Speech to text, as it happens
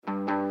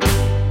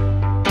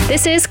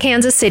This is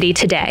Kansas City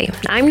Today.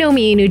 I'm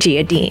Nomi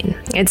Nujia-Dean.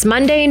 It's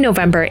Monday,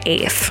 November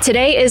 8th.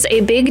 Today is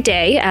a big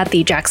day at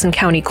the Jackson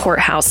County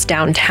Courthouse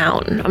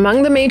downtown.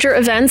 Among the major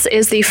events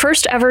is the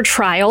first ever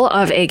trial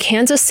of a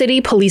Kansas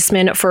City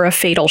policeman for a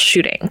fatal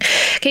shooting.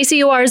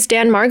 KCUR's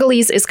Dan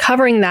Margulies is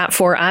covering that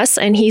for us,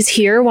 and he's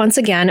here once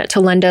again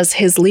to lend us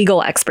his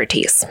legal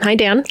expertise. Hi,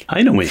 Dan.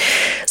 Hi, Nomi.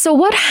 So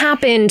what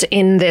happened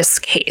in this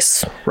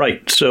case?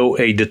 Right. So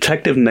a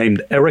detective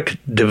named Eric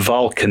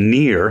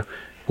DeValcanier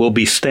will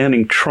be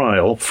standing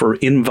trial for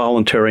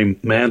involuntary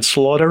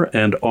manslaughter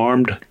and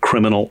armed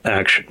criminal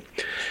action.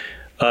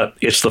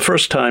 It's the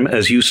first time,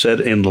 as you said,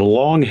 in the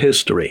long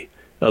history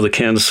of the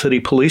Kansas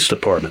City Police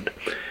Department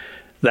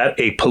that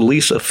a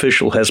police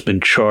official has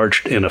been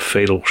charged in a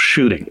fatal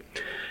shooting.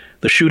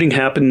 The shooting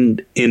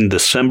happened in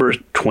December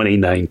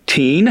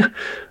 2019.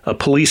 A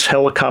police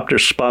helicopter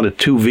spotted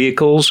two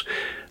vehicles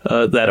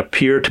that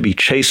appear to be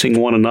chasing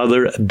one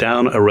another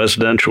down a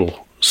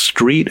residential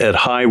street at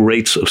high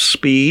rates of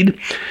speed.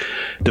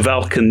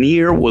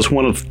 DeValcanier was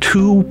one of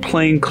two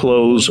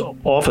plainclothes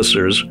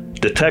officers,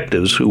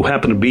 detectives, who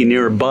happened to be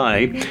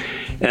nearby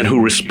and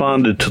who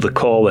responded to the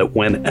call that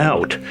went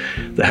out.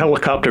 The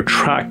helicopter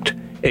tracked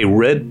a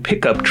red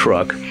pickup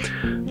truck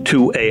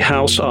to a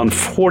house on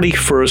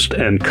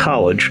 41st and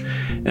College,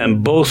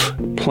 and both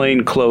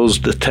plainclothes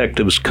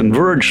detectives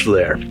converged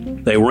there.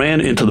 They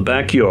ran into the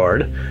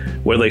backyard,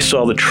 where they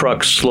saw the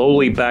truck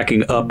slowly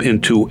backing up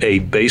into a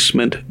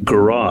basement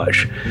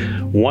garage.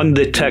 One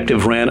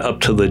detective ran up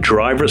to the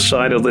driver's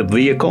side of the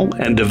vehicle,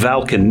 and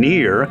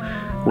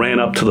DeValcanier ran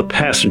up to the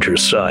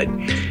passenger's side.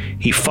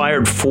 He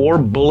fired 4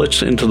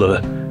 bullets into the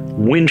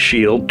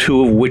windshield,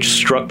 2 of which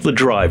struck the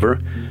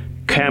driver,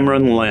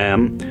 Cameron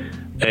Lamb,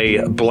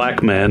 a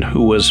black man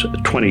who was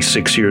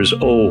 26 years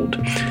old.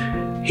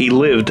 He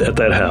lived at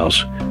that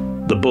house.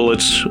 The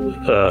bullets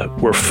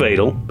were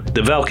fatal.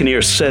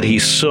 DeValcanier said he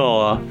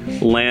saw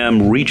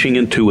Lamb reaching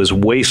into his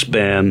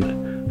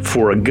waistband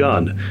for a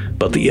gun,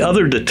 but the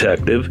other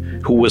detective,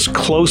 who was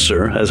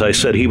closer, as I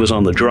said, he was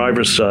on the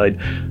driver's side,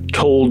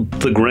 told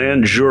the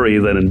grand jury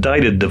that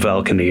indicted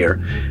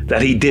DeValcanier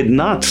that he did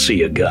not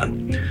see a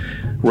gun.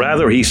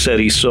 Rather, he said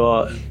he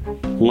saw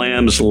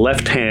Lamb's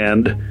left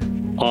hand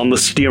on the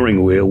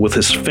steering wheel with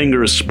his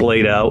fingers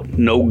splayed out,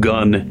 no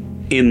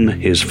gun in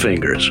his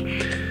fingers.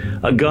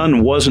 A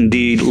gun was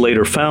indeed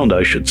later found,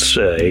 I should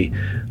say,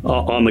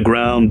 on the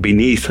ground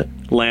beneath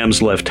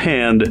Lamb's left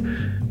hand,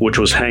 which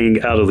was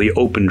hanging out of the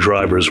open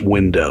driver's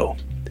window.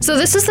 So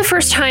this is the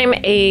first time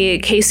a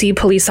KC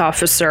police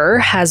officer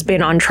has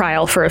been on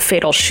trial for a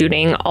fatal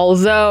shooting,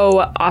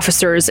 although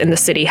officers in the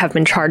city have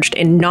been charged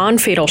in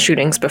non-fatal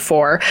shootings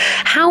before.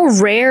 How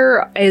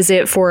rare is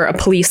it for a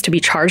police to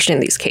be charged in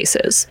these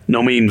cases?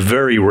 No, I mean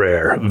very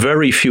rare.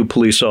 Very few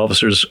police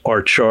officers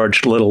are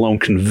charged, let alone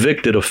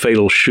convicted of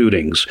fatal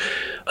shootings.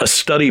 A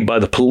study by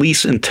the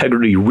Police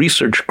Integrity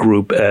Research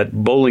Group at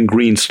Bowling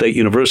Green State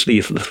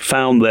University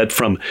found that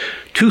from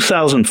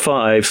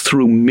 2005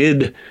 through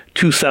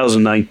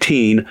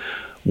mid-2019,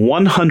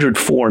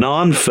 104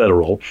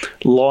 non-federal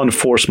law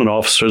enforcement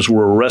officers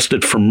were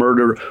arrested for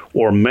murder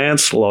or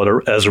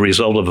manslaughter as a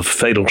result of a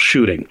fatal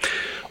shooting.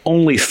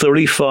 Only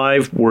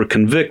 35 were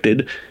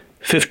convicted,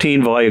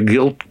 15 via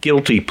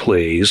guilty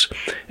pleas,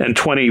 and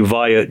 20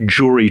 via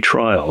jury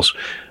trials.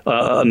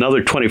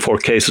 Another 24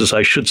 cases,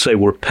 I should say,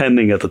 were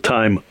pending at the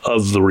time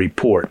of the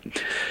report.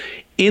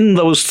 In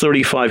those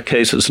 35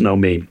 cases,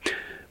 Nomi,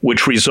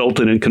 which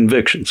resulted in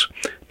convictions,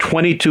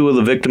 22 of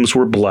the victims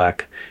were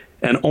black,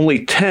 and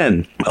only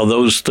 10 of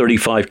those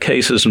 35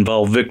 cases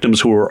involved victims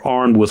who were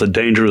armed with a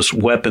dangerous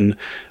weapon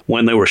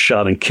when they were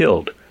shot and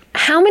killed.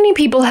 How many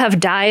people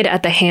have died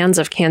at the hands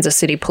of Kansas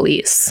City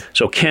police?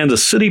 So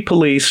Kansas City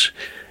police,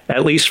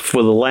 at least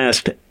for the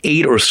last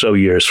 8 or so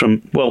years,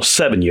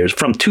 7 years,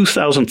 from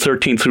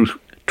 2013 through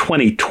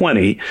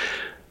 2020,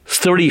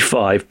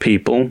 35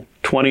 people,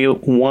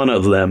 21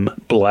 of them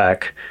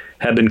black,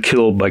 have been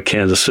killed by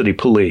Kansas City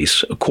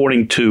police,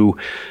 according to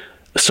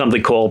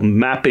something called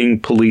Mapping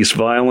Police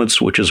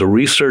Violence, which is a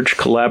research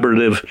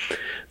collaborative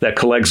that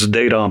collects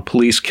data on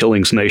police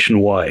killings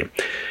nationwide.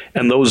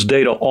 And those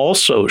data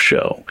also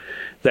show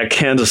that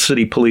Kansas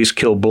City police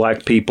kill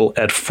black people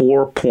at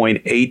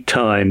 4.8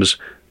 times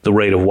the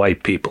rate of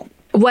white people.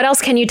 What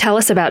else can you tell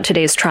us about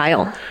today's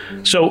trial?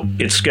 So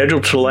it's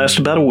scheduled to last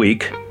about a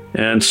week.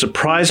 And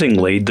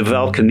surprisingly,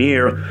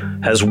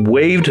 DeValcanier has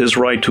waived his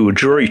right to a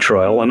jury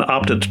trial and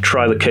opted to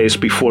try the case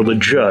before the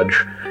judge.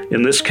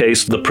 In this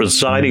case, the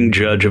presiding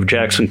judge of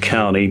Jackson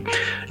County,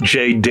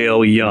 J.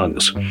 Dale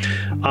Youngs.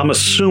 I'm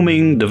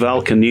assuming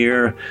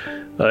DeValcanier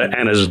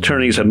and his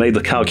attorneys have made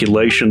the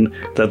calculation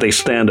that they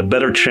stand a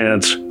better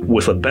chance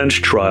with a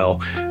bench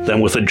trial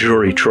than with a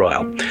jury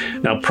trial.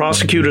 Now,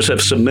 prosecutors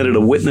have submitted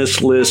a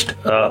witness list,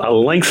 a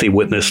lengthy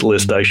witness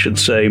list, I should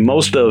say.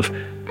 Most of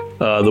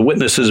the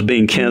witnesses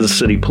being Kansas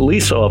City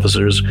police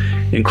officers,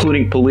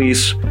 including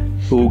police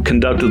who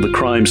conducted the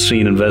crime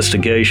scene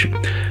investigation.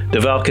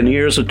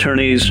 DeValcanier's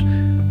attorneys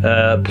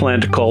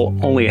plan to call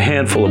only a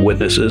handful of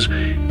witnesses,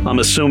 I'm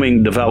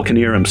assuming Deval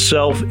Kinnear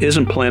himself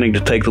isn't planning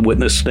to take the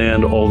witness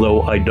stand,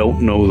 although I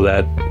don't know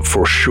that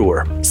for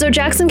sure. So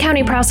Jackson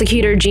County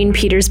Prosecutor Jean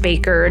Peters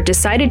Baker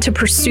decided to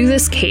pursue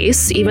this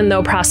case, even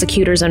though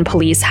prosecutors and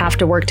police have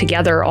to work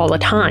together all the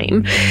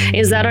time.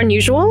 Is that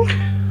unusual?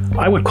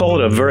 I would call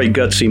it a very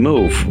gutsy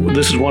move.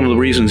 This is one of the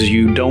reasons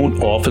you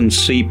don't often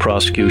see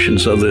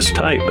prosecutions of this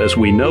type, as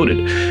we noted.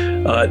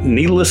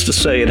 Needless to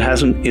say, it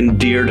hasn't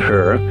endeared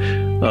her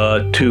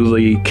to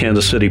the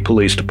Kansas City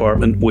Police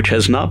Department, which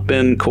has not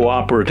been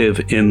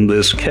cooperative in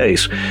this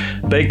case.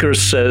 Baker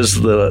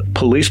says the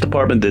police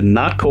department did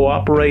not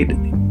cooperate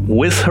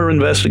with her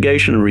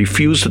investigation and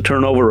refused to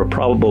turn over a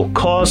probable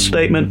cause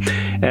statement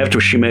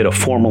after she made a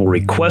formal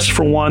request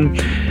for one.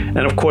 And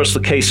of course, the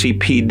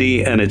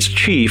KCPD and its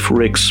chief,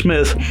 Rick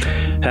Smith,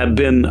 have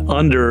been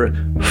under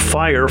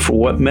fire for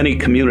what many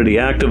community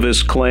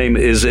activists claim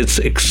is its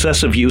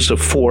excessive use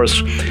of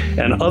force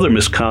and other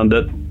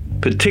misconduct,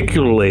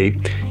 particularly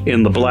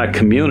in the black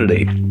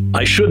community.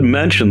 I should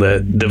mention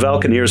that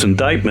Deval Kinnear's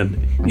indictment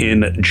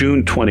in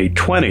June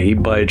 2020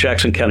 by a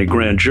Jackson County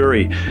grand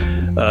jury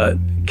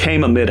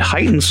came amid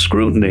heightened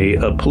scrutiny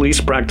of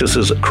police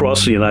practices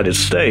across the United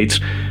States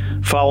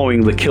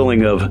following the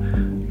killing of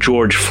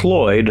George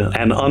Floyd,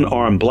 an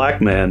unarmed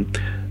black man,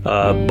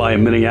 by a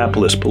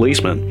Minneapolis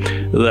policeman.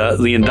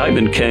 The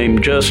indictment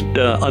came just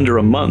under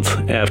a month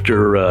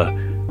after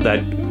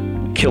that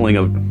killing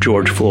of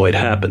George Floyd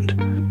happened.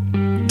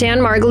 Dan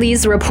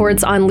Margulies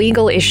reports on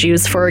legal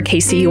issues for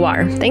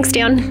KCUR. Thanks,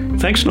 Dan.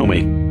 Thanks,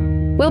 Nomi.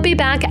 We'll be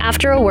back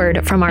after a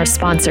word from our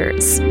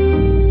sponsors.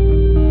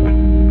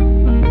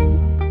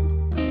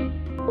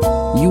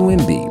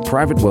 UMB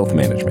Private Wealth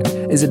Management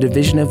is a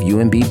division of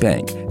UMB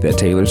Bank that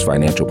tailors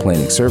financial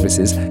planning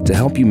services to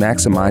help you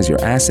maximize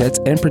your assets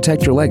and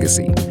protect your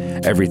legacy.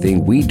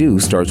 Everything we do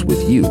starts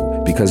with you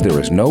because there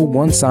is no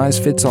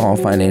one-size-fits-all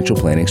financial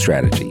planning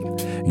strategy.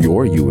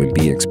 Your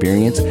UMB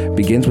experience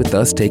begins with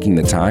us taking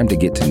the time to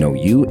get to know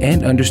you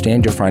and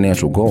understand your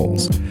financial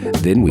goals.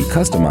 Then we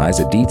customize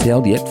a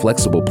detailed yet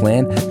flexible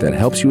plan that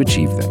helps you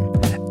achieve them.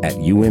 At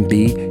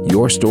UMB,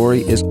 your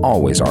story is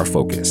always our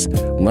focus.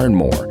 Learn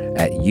more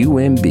at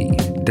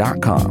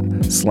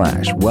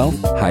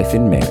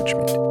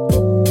umb.com/wealth-management.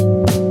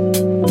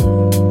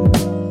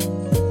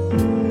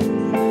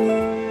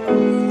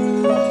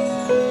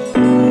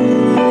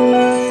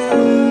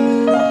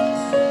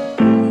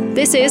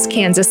 This is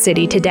Kansas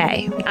City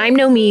Today. I'm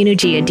Nomi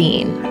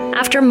Nujia-Dean.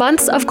 After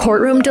months of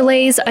courtroom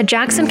delays, a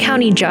Jackson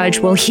County judge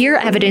will hear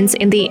evidence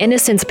in the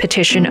innocence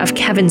petition of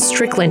Kevin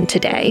Strickland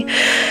today.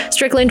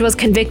 Strickland was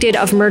convicted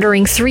of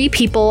murdering 3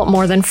 people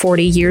more than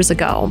 40 years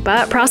ago,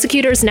 but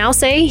prosecutors now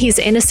say he's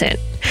innocent.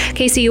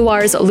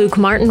 KCUR's Luke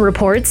Martin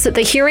reports that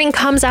the hearing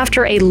comes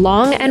after a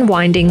long and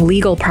winding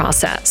legal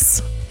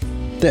process.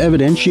 The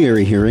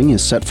evidentiary hearing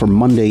is set for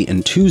Monday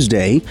and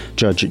Tuesday.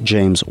 Judge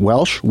James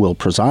Welsh will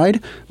preside,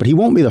 but he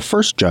won't be the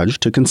first judge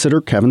to consider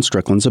Kevin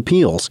Strickland's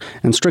appeals,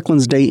 and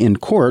Strickland's day in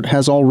court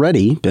has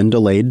already been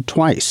delayed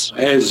twice.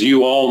 As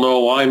you all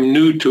know, I'm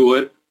new to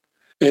it,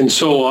 and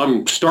so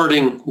I'm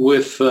starting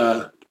with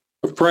a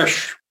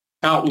fresh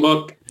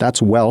outlook. That's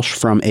Welsh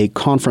from a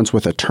conference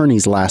with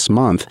attorneys last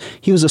month.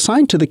 He was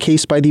assigned to the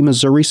case by the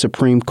Missouri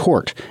Supreme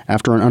Court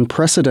after an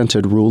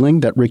unprecedented ruling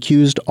that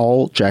recused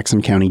all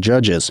Jackson County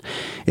judges.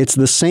 It's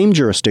the same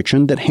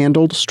jurisdiction that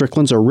handled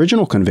Strickland's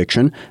original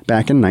conviction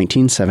back in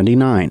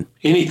 1979.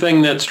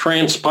 Anything that's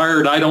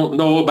transpired I don't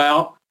know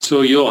about,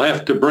 so you'll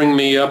have to bring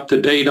me up to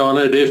date on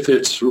it if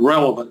it's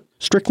relevant.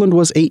 Strickland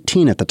was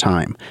 18 at the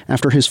time.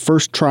 After his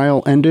first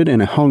trial ended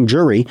in a hung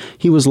jury,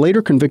 he was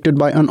later convicted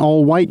by an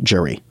all-white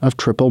jury of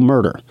triple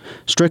murder.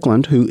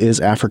 Strickland, who is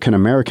African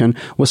American,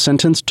 was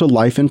sentenced to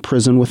life in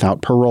prison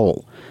without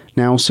parole.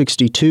 Now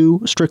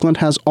 62, Strickland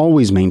has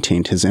always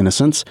maintained his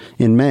innocence.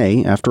 In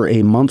May, after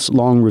a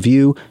months-long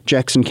review,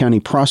 Jackson County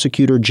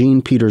Prosecutor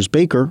Jean Peters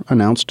Baker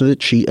announced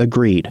that she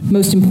agreed.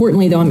 Most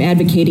importantly, though, I'm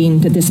advocating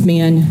that this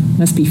man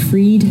must be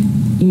freed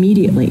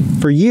immediately.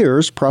 For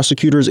years,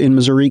 prosecutors in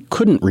Missouri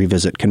couldn't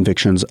revisit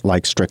convictions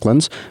like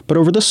Strickland's, but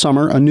over the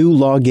summer, a new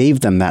law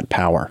gave them that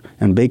power,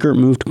 and Baker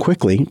moved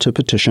quickly to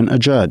petition a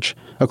judge.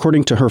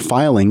 According to her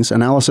filings,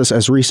 analysis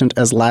as recent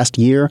as last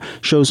year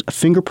shows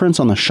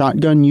fingerprints on the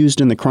shotgun used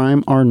in the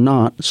crime are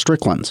not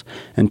Strickland's,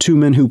 and 2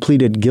 men who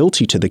pleaded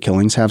guilty to the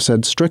killings have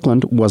said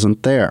Strickland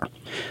wasn't there.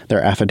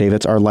 Their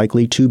affidavits are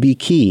likely to be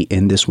key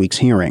in this week's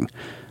hearing.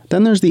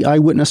 Then there's the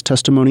eyewitness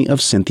testimony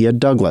of Cynthia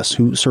Douglas,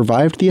 who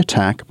survived the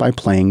attack by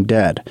playing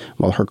dead,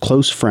 while her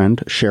close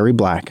friend, Sherry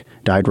Black,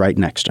 died right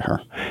next to her.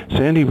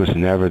 Sandy was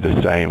never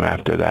the same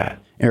after that.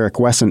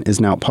 Eric Wesson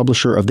is now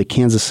publisher of the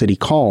Kansas City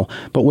Call,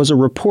 but was a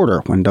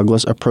reporter when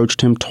Douglas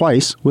approached him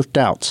twice with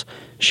doubts.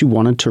 She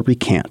wanted to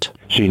recant.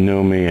 She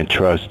knew me and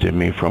trusted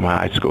me from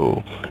high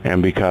school,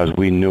 and because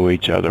we knew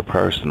each other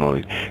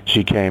personally,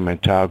 she came and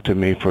talked to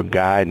me for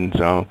guidance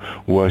on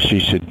what she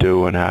should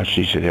do and how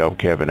she should help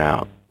Kevin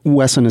out.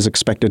 Wesson is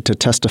expected to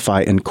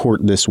testify in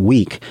court this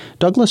week.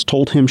 Douglas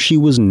told him she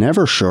was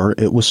never sure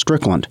it was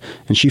Strickland,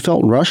 and she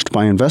felt rushed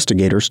by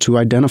investigators to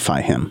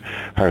identify him.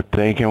 Her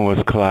thinking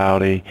was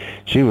cloudy.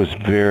 She was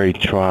very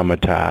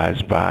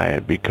traumatized by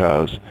it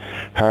because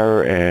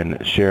her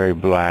and Sherry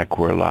Black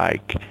were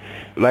like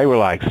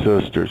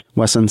sisters.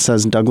 Wesson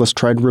says Douglas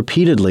tried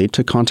repeatedly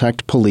to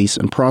contact police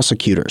and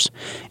prosecutors.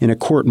 In a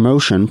court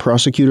motion,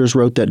 prosecutors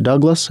wrote that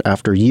Douglas,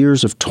 after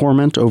years of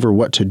torment over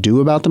what to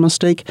do about the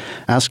mistake,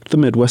 asked the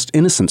Midwest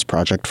Innocence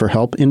Project for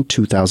help in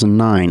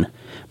 2009.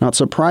 Not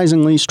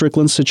surprisingly,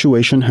 Strickland's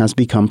situation has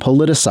become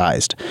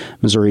politicized.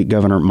 Missouri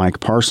Governor Mike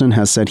Parson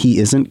has said he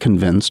isn't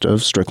convinced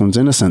of Strickland's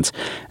innocence,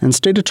 and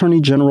State Attorney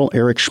General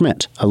Eric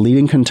Schmitt, a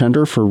leading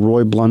contender for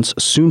Roy Blunt's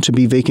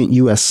soon-to-be vacant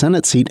U.S.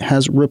 Senate seat,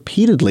 has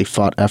repeatedly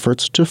fought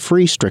efforts to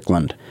free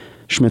Strickland.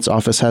 Schmitt's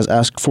office has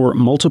asked for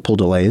multiple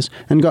delays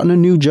and gotten a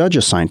new judge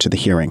assigned to the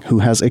hearing, who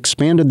has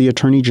expanded the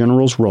Attorney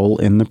General's role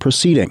in the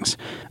proceedings.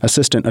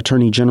 Assistant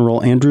Attorney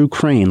General Andrew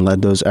Crane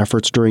led those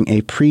efforts during a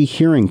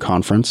pre-hearing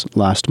conference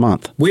last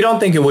month. We don't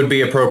think it would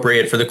be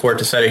appropriate for the court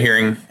to set a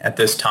hearing at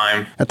this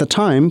time. At the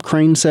time,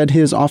 Crane said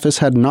his office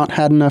had not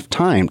had enough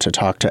time to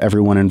talk to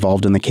everyone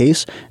involved in the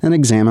case and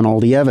examine all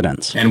the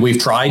evidence. And we've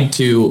tried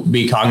to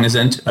be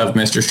cognizant of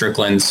Mr.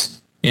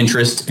 Strickland's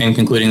interest in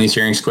concluding these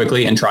hearings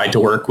quickly and tried to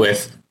work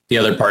with the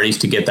other parties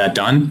to get that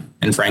done.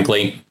 And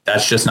frankly,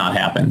 that's just not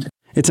happened.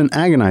 It's an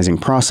agonizing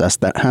process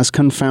that has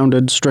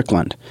confounded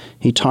Strickland.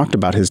 He talked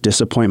about his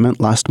disappointment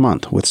last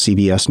month with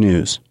CBS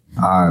News.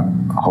 I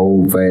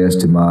hold fast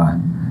to my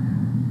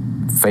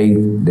faith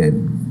that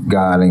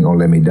God ain't gonna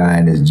let me die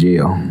in this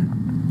jail,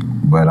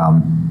 but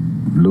I'm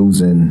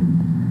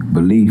losing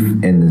belief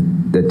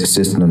in that the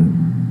system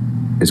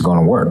is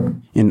gonna work.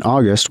 In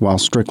August, while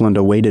Strickland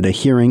awaited a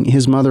hearing,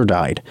 his mother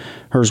died.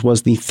 Hers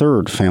was the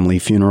third family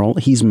funeral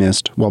he's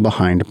missed while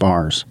behind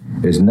bars.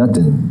 There's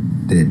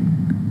nothing that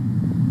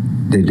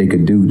they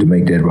could do to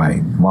make that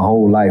right. My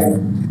whole life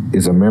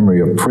is a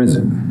memory of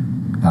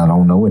prison. I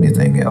don't know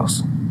anything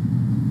else.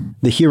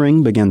 The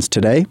hearing begins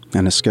today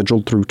and is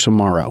scheduled through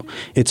tomorrow.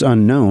 It's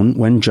unknown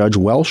when Judge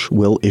Welsh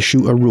will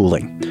issue a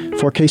ruling.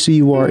 For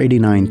KCUR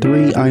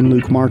 89.3, I'm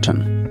Luke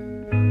Martin.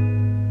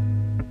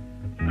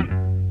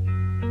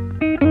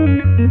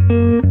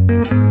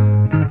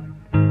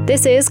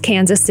 This is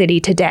Kansas City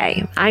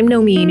Today. I'm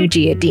Nomi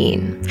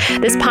Nugia-Dean.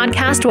 This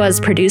podcast was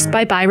produced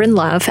by Byron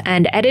Love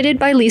and edited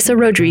by Lisa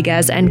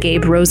Rodriguez and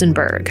Gabe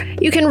Rosenberg.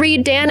 You can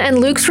read Dan and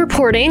Luke's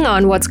reporting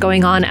on what's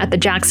going on at the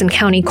Jackson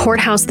County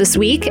Courthouse this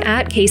week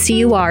at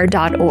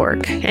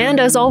kcur.org. And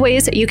as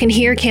always, you can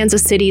hear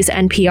Kansas City's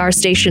NPR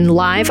station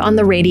live on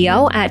the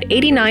radio at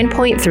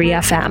 89.3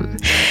 FM.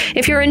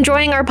 If you're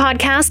enjoying our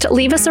podcast,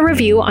 leave us a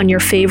review on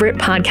your favorite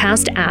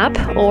podcast app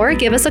or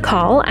give us a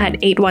call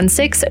at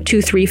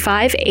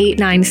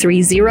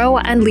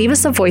 816-235-8930 and leave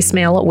us a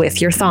voicemail with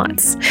your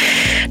thoughts.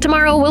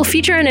 Tomorrow, we'll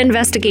feature an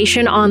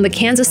investigation on the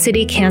Kansas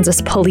City, Kansas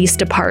Police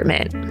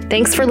Department.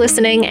 Thanks for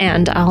listening,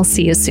 and I'll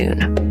see you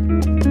soon.